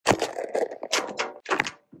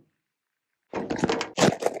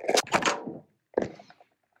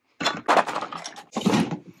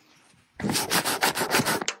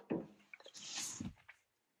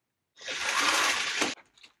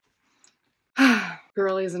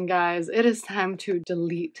Girlies and guys, it is time to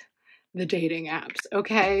delete the dating apps,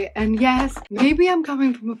 okay? And yes, maybe I'm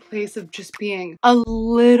coming from a place of just being a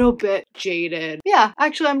little bit jaded. Yeah,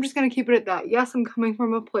 actually, I'm just gonna keep it at that. Yes, I'm coming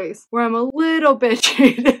from a place where I'm a little bit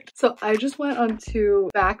jaded. So I just went on 2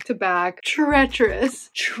 back-to-back treacherous,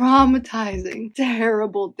 traumatizing,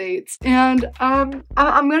 terrible dates. And I'm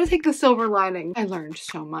gonna take the silver lining. I learned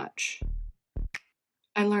so much.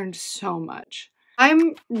 I learned so much.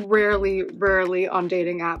 I'm rarely on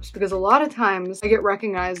dating apps because a lot of times I get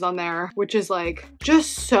recognized on there, which is like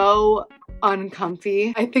just so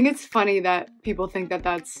uncomfy. I think it's funny that people think that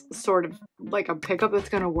that's sort of like a pickup that's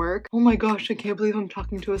gonna work. Oh my gosh, I can't believe I'm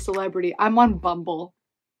talking to a celebrity. I'm on Bumble.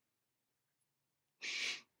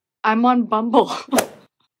 I'm on Bumble.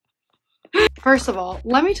 First of all,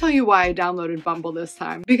 let me tell you why I downloaded Bumble this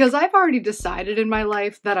time. Because I've already decided in my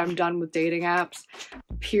life that I'm done with dating apps.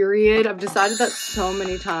 Period. I've decided that so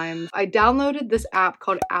many times. I downloaded this app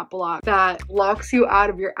called App Lock that locks you out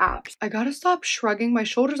of your apps. I gotta stop shrugging my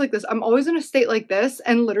shoulders like this. I'm always in a state like this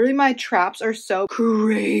and literally my traps are so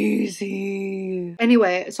crazy.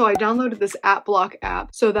 Anyway, so I downloaded this App Block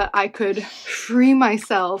app so that I could free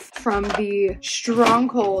myself from the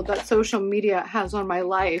stronghold that social media has on my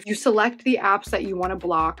life. You select the apps that you want to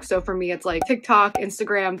block. So for me, it's like TikTok,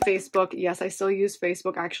 Instagram, Facebook. Yes, I still use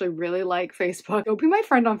Facebook. I actually really like Facebook. Don't be my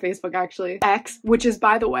friend on Facebook, actually. X, which is,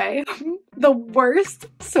 by the way, the worst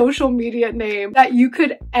social media name that you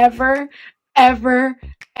could ever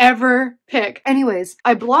pick. Anyways,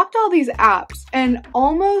 I blocked all these apps and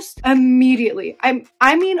almost immediately,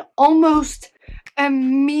 I mean almost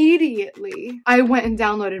immediately, I went and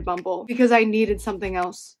downloaded Bumble because I needed something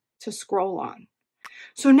else to scroll on.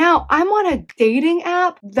 So now I'm on a dating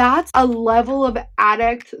app. That's a level of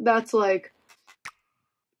addict that's like,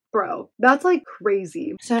 bro, that's like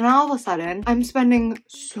crazy. So now all of a sudden, I'm spending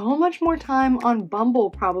so much more time on Bumble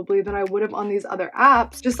probably than I would have on these other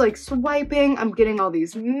apps. Just like swiping, I'm getting all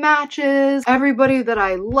these matches. Everybody that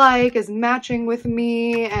I like is matching with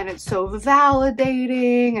me and it's so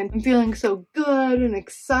validating and I'm feeling so good and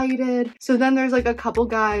excited. So then there's like a couple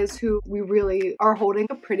guys who we really are holding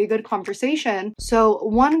a pretty good conversation. So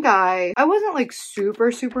one guy, I wasn't like super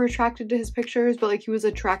attracted to his pictures, but like he was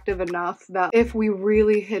attractive enough that if we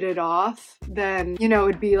really hit it off, then, you know,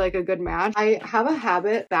 it'd be like a good match. I have a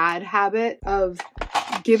habit, bad habit, of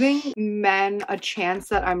giving men a chance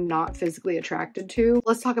that I'm not physically attracted to.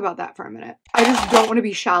 Let's talk about that for a minute. I just don't want to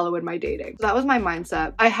be shallow in my dating. So that was my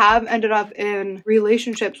mindset. I have ended up in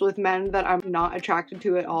relationships with men that I'm not attracted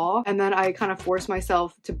to at all. And then I kind of force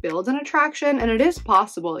myself to build an attraction. And it is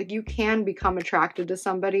possible. Like you can become attracted to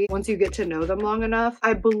somebody once you get to know them long enough.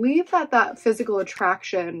 I believe that that physical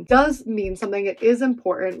attraction does mean something. It is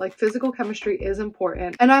important. Like physical chemistry is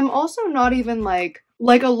important. And I'm also not even like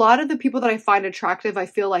a lot of the people that I find attractive, I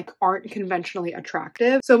feel like aren't conventionally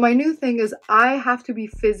attractive. So my new thing is I have to be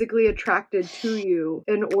physically attracted to you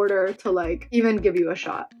in order to like even give you a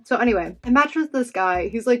shot. So anyway, I matched with this guy.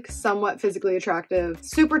 He's like somewhat physically attractive,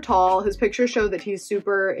 super tall. His pictures show that he's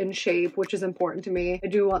super in shape, which is important to me. I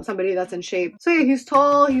do want somebody that's in shape. So yeah, he's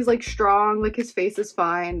tall, he's like strong, like his face is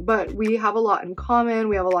fine, but we have a lot in common.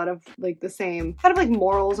 We have a lot of like the same kind of like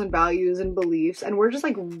morals and values and beliefs. And we're just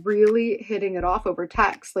like really hitting it off over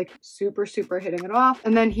text, like super hitting it off.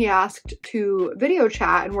 And then he asked to video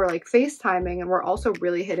chat and we're like FaceTiming and we're also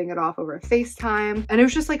really hitting it off over FaceTime. And it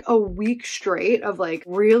was just like a week straight of like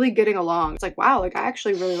really getting along. It's like, wow, like I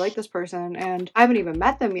actually really like this person and I haven't even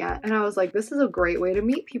met them yet. And I was like, this is a great way to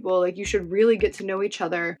meet people. Like you should really get to know each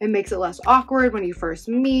other. It makes it less awkward when you first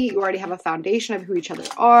meet. You already have a foundation of who each other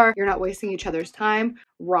are. You're not wasting each other's time.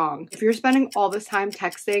 Wrong. If you're spending all this time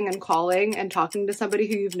texting and calling and talking to somebody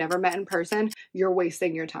who you've never met in person, you're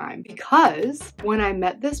wasting your time. Because when I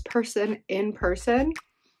met this person in person,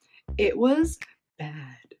 it was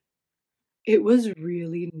bad. It was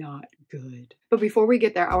really not good. But before we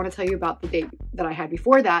get there, I want to tell you about the date that I had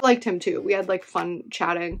before that. I liked him too. We had like fun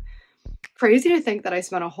chatting. Crazy to think that I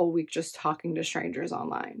spent a whole week just talking to strangers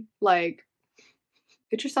online. Like,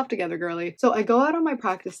 get yourself together, girly. So I go out on my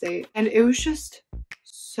practice date and it was just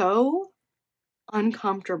so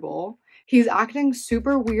uncomfortable. He's acting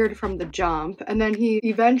super weird from the jump. And then he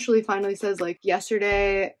eventually finally says like,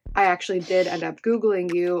 yesterday, I actually did end up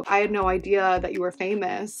Googling you. I had no idea that you were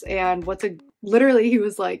famous. And literally he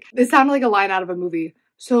was like, it sounded like a line out of a movie.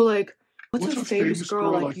 So like, what's a famous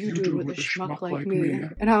girl like you do with a schmuck like me?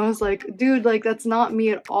 And I was like, dude, like that's not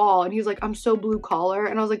me at all. And he's like, I'm so blue collar.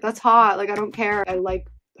 And I was like, that's hot. Like, I don't care. I like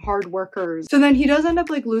hard workers. So then he does end up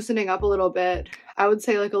like loosening up a little bit I would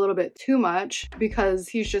say like a little bit too much, because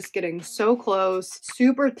he's just getting so close,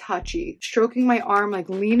 super touchy, stroking my arm, like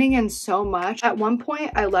leaning in so much. At one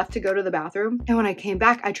point I left to go to the bathroom, and when I came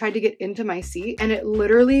back, I tried to get into my seat and it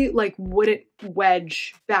literally like wouldn't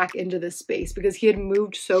wedge back into this space because he had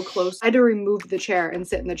moved so close. I had to remove the chair and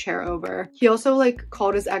sit in the chair over. He also like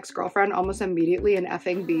called his ex-girlfriend almost immediately an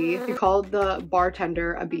effing bee. He called the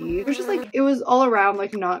bartender a bee. It was just like, it was all around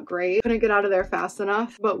like not great. Couldn't get out of there fast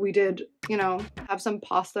enough, but we did, you know, have some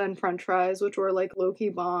pasta and french fries, which were like low-key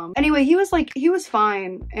bomb. Anyway, he was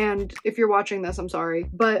fine, and if you're watching this, I'm sorry.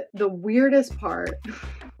 But the weirdest part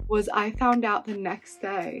was I found out the next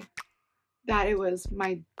day that it was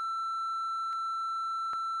my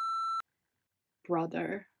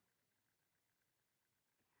brother.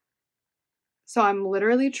 So I'm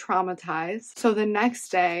literally traumatized. So the next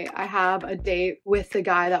day I have a date with the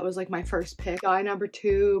guy that was like my first pick, guy number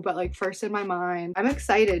 2, but like first in my mind. I'm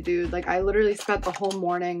excited, dude. Like I literally spent the whole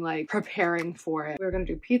morning like preparing for it. We were gonna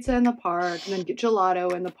do pizza in the park and then get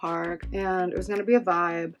gelato in the park, and it was gonna be a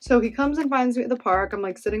vibe. So he comes and finds me at the park. I'm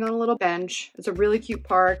like sitting on a little bench. It's a really cute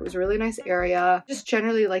park. It was a really nice area. Just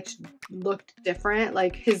generally like looked different.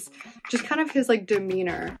 Like his like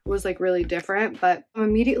demeanor was like really different, but I'm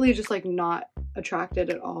immediately just like not attracted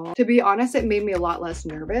at all. To be honest, it made me a lot less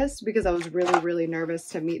nervous because I was really nervous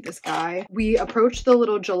to meet this guy. We approached the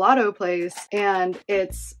little gelato place and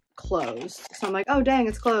it's closed. So I'm like, oh dang,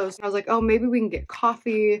 it's closed. I was like, oh, maybe we can get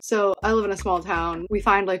coffee. So I live in a small town. We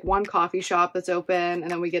find like one coffee shop that's open, and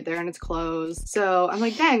then we get there and it's closed. So I'm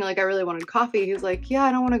like, dang, like I really wanted coffee. He's like, yeah,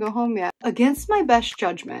 I don't want to go home yet. Against my best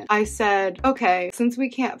judgment, I said, okay, since we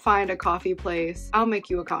can't find a coffee place, I'll make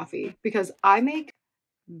you a coffee, because I make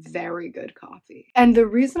very good coffee. And the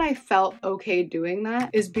reason I felt okay doing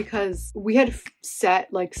that is because we had set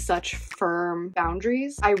like such firm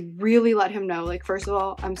boundaries. I really let him know, like, first of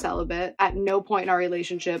all, I'm celibate. At no point in our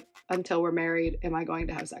relationship until we're married am I going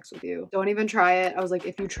to have sex with you. Don't even try it. I was like,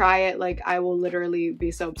 if you try it, like I will literally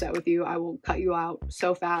be so upset with you. I will cut you out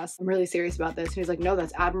so fast. I'm really serious about this. And he's like, no,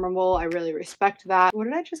 that's admirable. I really respect that. What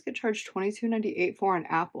did I just get charged $22.98 for on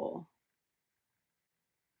Apple?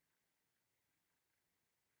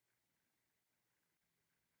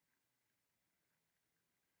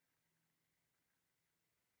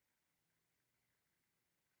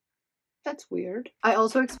 That's weird. I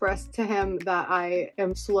also expressed to him that I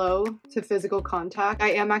am slow to physical contact.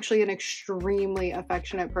 I am actually an extremely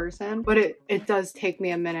affectionate person, but it does take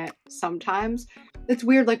me a minute sometimes. It's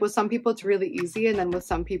weird, like with some people it's really easy, and then with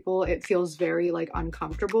some people it feels very like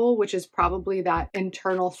uncomfortable, which is probably that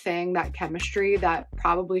internal thing, that chemistry that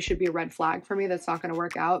probably should be a red flag for me that's not going to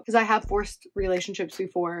work out. Because I have forced relationships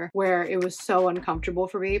before where it was so uncomfortable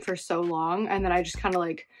for me for so long, and then I just kind of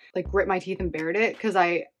like grit my teeth and bared it because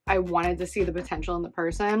I wanted to see the potential in the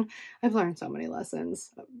person. I've learned so many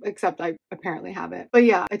lessons, except I apparently haven't. But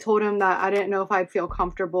yeah, I told him that I didn't know if I'd feel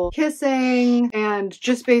comfortable kissing, and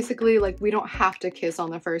just basically like, we don't have to kiss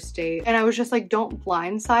on the first date. And I was just like, don't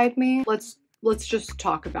blindside me. Let's just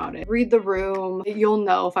talk about it. Read the room. You'll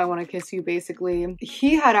know if I want to kiss you, basically.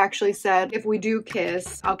 He had actually said, if we do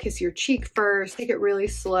kiss, I'll kiss your cheek first. Take it really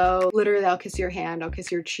slow. Literally, I'll kiss your hand. I'll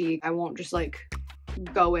kiss your cheek. I won't just like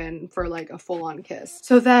go in for like a full-on kiss.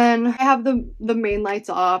 So then I have the main lights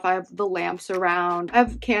off. I have the lamps around. I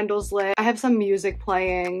have candles lit. I have some music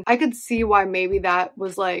playing. I could see why maybe that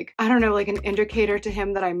was like, I don't know, like an indicator to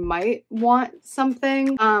him that I might want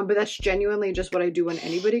something. But that's genuinely just what I do when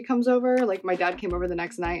anybody comes over. Like my dad came over the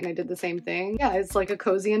next night and I did the same thing. Yeah, it's like a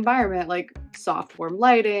cozy environment, like soft warm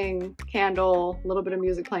lighting, candle, a little bit of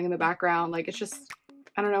music playing in the background. Like it's just,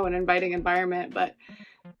 I don't know, an inviting environment, but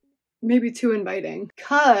maybe too inviting,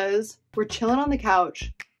 because we're chilling on the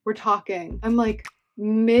couch, we're talking. I'm like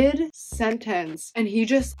mid-sentence and he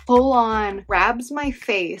just full on grabs my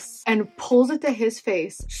face and pulls it to his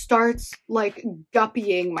face, starts like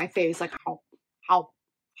guppying my face, like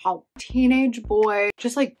how teenage boy,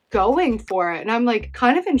 just like going for it. And I'm like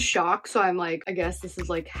kind of in shock. So I'm like, I guess this is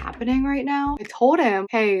like happening right now. I told him,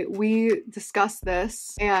 hey, we discussed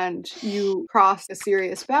this and you crossed a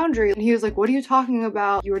serious boundary. And he was like, what are you talking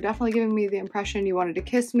about? You were definitely giving me the impression you wanted to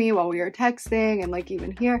kiss me while we were texting and like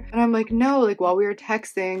even here. And I'm like, no, like while we were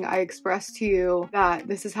texting, I expressed to you that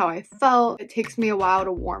this is how I felt. It takes me a while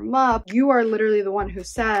to warm up. You are literally the one who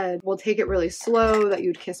said, we'll take it really slow, that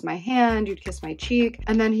you'd kiss my hand, you'd kiss my cheek.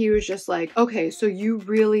 And then he was just like, okay, so you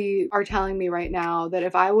really are telling me right now that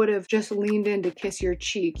if I would have just leaned in to kiss your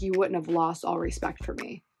cheek, you wouldn't have lost all respect for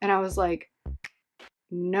me. And I was like,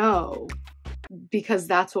 no, because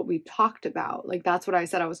that's what we talked about. Like, that's what I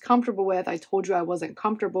said I was comfortable with. I told you I wasn't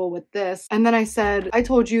comfortable with this. And then I said, I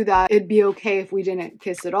told you that it'd be okay if we didn't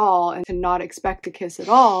kiss at all and to not expect to kiss at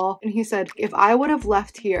all. And he said, if I would have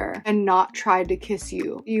left here and not tried to kiss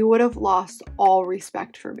you, you would have lost all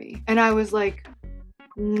respect for me. And I was like,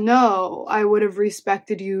 no, I would have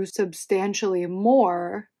respected you substantially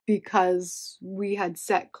more because we had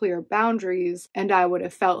set clear boundaries and I would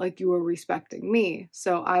have felt like you were respecting me.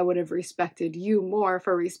 So I would have respected you more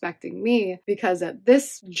for respecting me, because at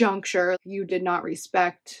this juncture, you did not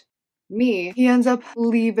respect me. He ends up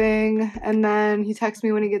leaving, and then he texts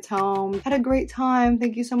me when he gets home. Had a great time.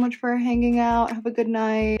 Thank you so much for hanging out. Have a good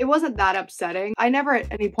night. It wasn't that upsetting. I never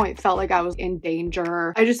at any point felt like I was in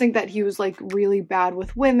danger. I just think that he was like really bad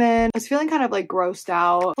with women. I was feeling kind of like grossed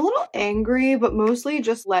out, a little angry, but mostly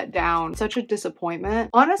just let down. Such a disappointment.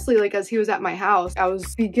 Honestly, like as he was at my house, I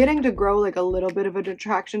was beginning to grow like a little bit of a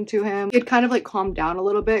attraction to him. He had kind of like calmed down a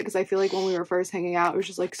little bit, because I feel like when we were first hanging out, it was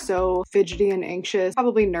just like so fidgety and anxious,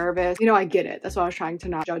 probably nervous. You know, I get it. That's why I was trying to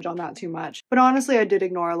not judge on that too much. But honestly, I did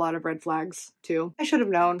ignore a lot of red flags too. I should have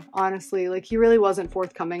known, honestly. Like, he really wasn't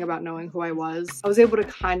forthcoming about knowing who I was. I was able to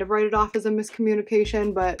kind of write it off as a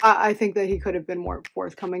miscommunication, but I think that he could have been more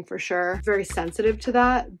forthcoming for sure. Very sensitive to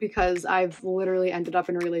that, because I've literally ended up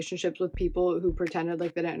in relationships with people who pretended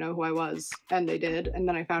like they didn't know who I was, and they did. And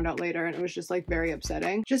then I found out later, and it was just like very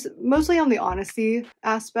upsetting. Just mostly on the honesty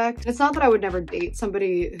aspect. It's not that I would never date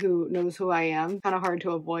somebody who knows who I am. Kind of hard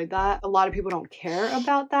to avoid that. A lot of people don't care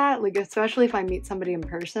about that, like especially if I meet somebody in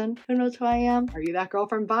person who knows who I am. Are you that girl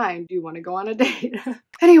from Vine? Do you want to go on a date?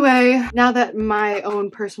 Anyway, now that my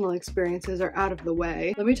own personal experiences are out of the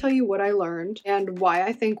way, let me tell you what I learned and why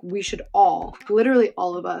I think we should all, literally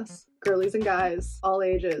all of us, girlies and guys, all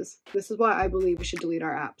ages. This is why I believe we should delete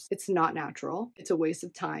our apps. It's not natural. It's a waste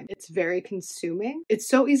of time. It's very consuming. It's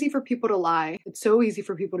so easy for people to lie. It's so easy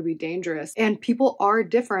for people to be dangerous. And people are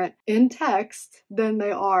different in text than they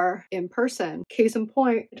are in person. Case in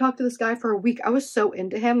point, I talked to this guy for a week. I was so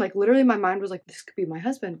into him. Like, literally my mind was like, this could be my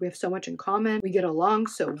husband. We have so much in common. We get along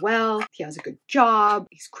so well. He has a good job.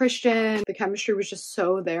 He's Christian. The chemistry was just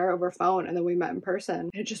so there over phone. And then we met in person.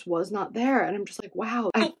 It just was not there. And I'm just like, wow,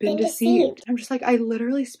 I've been deceived. I'm just like, I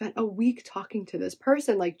literally spent a week talking to this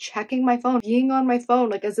person, like checking my phone, being on my phone,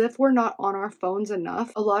 like as if we're not on our phones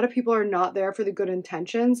enough. A lot of people are not there for the good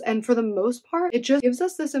intentions. And for the most part, it just gives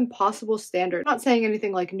us this impossible standard. I'm not saying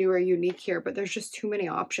anything like new or unique here, but there's just too many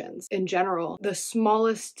options in general. The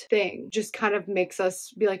smallest thing just kind of makes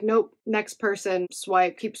us be like, nope, next person,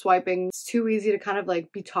 swipe, keep swiping. It's too easy to kind of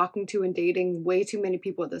like be talking to and dating way too many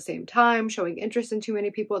people at the same time, showing interest in too many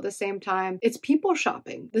people at the same time. It's people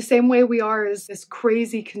shopping. The same way we are as this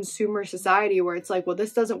crazy consumer society where it's like, well,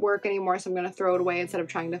 this doesn't work anymore, so I'm going to throw it away instead of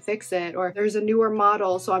trying to fix it. Or there's a newer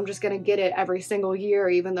model, so I'm just going to get it every single year,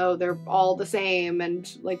 even though they're all the same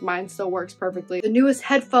and like mine still works perfectly. The newest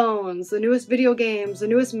headphones, the newest video games, the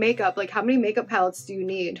newest makeup. Like, how many makeup palettes do you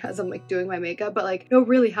need? As I'm like doing my makeup, but like, no,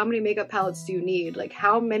 really, how many makeup palettes do you need? Like,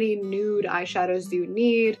 how many nude eyeshadows do you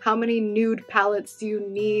need? How many nude palettes do you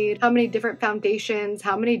need? How many different foundations?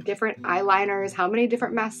 How many different eyeliners? How many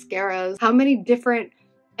different mascaras? How many different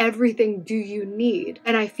everything do you need?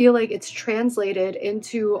 And I feel like it's translated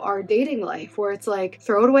into our dating life, where it's like,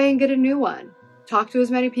 throw it away and get a new one. Talk to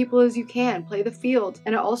as many people as you can, play the field.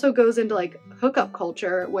 And it also goes into like hookup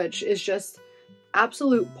culture, which is just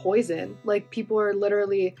absolute poison. Like, people are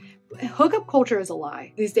literally, hookup culture is a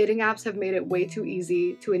lie. These dating apps have made it way too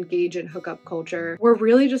easy to engage in hookup culture. We're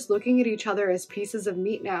really just looking at each other as pieces of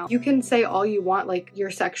meat now. You can say all you want, like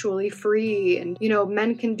you're sexually free and, you know,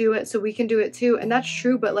 men can do it, so we can do it too. And that's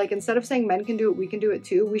true, but like, instead of saying men can do it, we can do it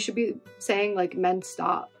too, we should be saying like, men,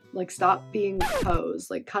 stop. Like, stop being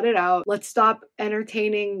hoes. Like, cut it out. Let's stop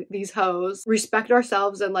entertaining these hoes. Respect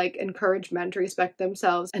ourselves and like encourage men to respect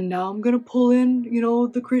themselves. And now I'm gonna pull in, you know,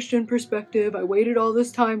 the Christian perspective. I waited all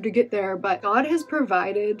this time to get there, but God has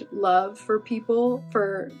provided love for people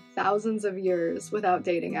for thousands of years without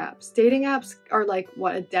dating apps. Dating apps are like,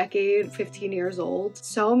 what, a decade, 15 years old.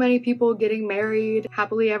 So many people getting married,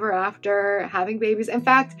 happily ever after, having babies. In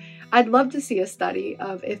fact, I'd love to see a study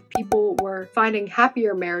of if people were finding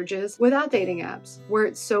happier marriages without dating apps, where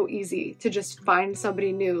it's so easy to just find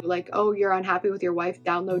somebody new. Like, oh, you're unhappy with your wife,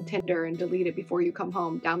 download Tinder and delete it before you come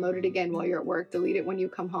home. Download it again while you're at work, delete it when you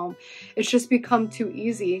come home. It's just become too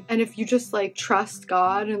easy. And if you just like trust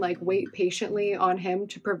God and like wait patiently on Him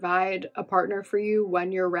to provide a partner for you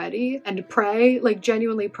when you're ready, and pray, like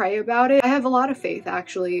genuinely pray about it, I have a lot of faith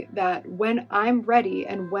actually that when I'm ready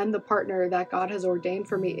and when the partner that God has ordained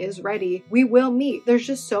for me is ready, we will meet. There's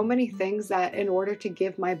just so many things that in order to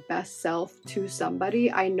give my my best self to somebody,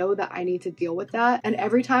 I know that I need to deal with that. And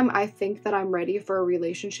every time I think that I'm ready for a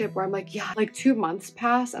relationship where I'm like, yeah, like 2 months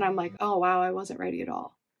pass and I'm like, oh wow, I wasn't ready at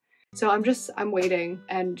all. So I'm waiting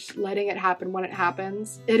and letting it happen when it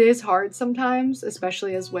happens. It is hard sometimes,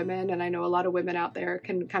 especially as women, and I know a lot of women out there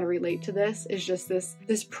can kind of relate to this, is just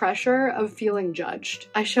this pressure of feeling judged.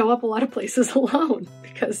 I show up a lot of places alone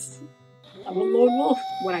because I'm a lone wolf.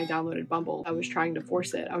 When I downloaded Bumble, I was trying to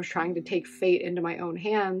force it. I was trying to take fate into my own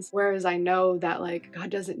hands, whereas I know that like God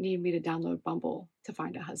doesn't need me to download Bumble to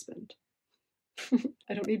find a husband.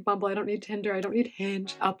 I don't need Bumble, I don't need Tinder, I don't need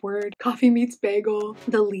Hinge, Upward, Coffee Meets Bagel,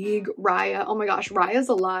 The League, Raya. Oh my gosh, Raya's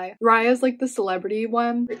a lie. Raya's like the celebrity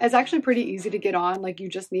one. It's actually pretty easy to get on. Like you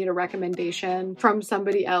just need a recommendation from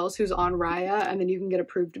somebody else who's on Raya and then you can get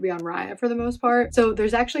approved to be on Raya for the most part. So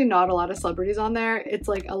there's actually not a lot of celebrities on there. It's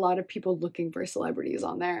like a lot of people looking for celebrities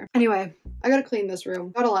on there. Anyway, I gotta clean this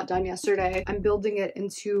room. Got a lot done yesterday. I'm building it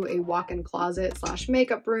into a walk-in closet slash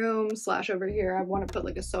makeup room slash over here. I want to put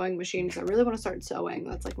like a sewing machine because I really want to start sewing.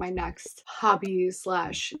 That's like my next hobby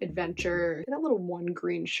slash adventure. That little one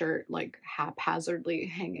green shirt like haphazardly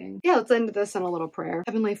hanging. Yeah, let's end this in a little prayer.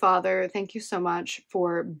 Heavenly Father, thank you so much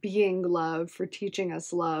for being love, for teaching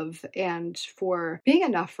us love, and for being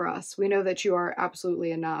enough for us. We know that you are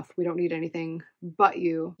absolutely enough. We don't need anything but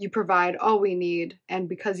you. You provide all we need, and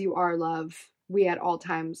because you are love, we at all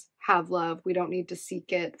times have love. We don't need to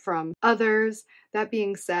seek it from others. That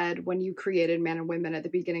being said, when you created man and women at the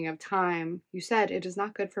beginning of time, you said it is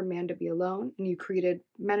not good for man to be alone, and you created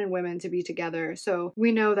men and women to be together. So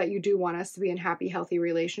we know that you do want us to be in happy, healthy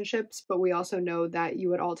relationships, but we also know that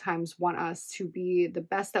you at all times want us to be the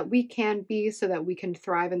best that we can be so that we can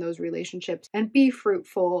thrive in those relationships and be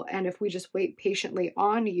fruitful. And if we just wait patiently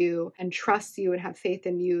on you and trust you and have faith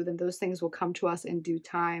in you, then those things will come to us in due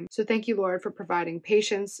time. So thank you, Lord, for providing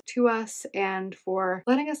patience to us and for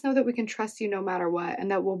letting us know that we can trust you no matter what, and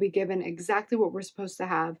that we'll be given exactly what we're supposed to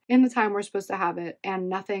have in the time we're supposed to have it and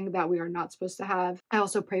nothing that we are not supposed to have. I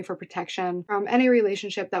also pray for protection from any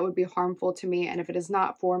relationship that would be harmful to me, and if it is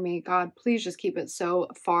not for me, God, please just keep it so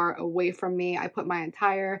far away from me. I put my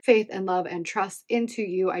entire faith and love and trust into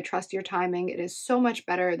you. I trust your timing. It is so much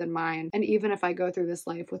better than mine, and even if I go through this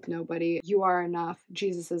life with nobody, you are enough.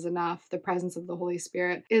 Jesus is enough. The presence of the Holy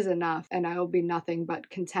Spirit is enough, and I will be nothing but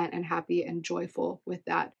content and happy and joyful with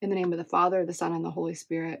that. In the name of the Father, the Son, and the Holy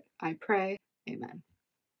Spirit, I pray. Amen.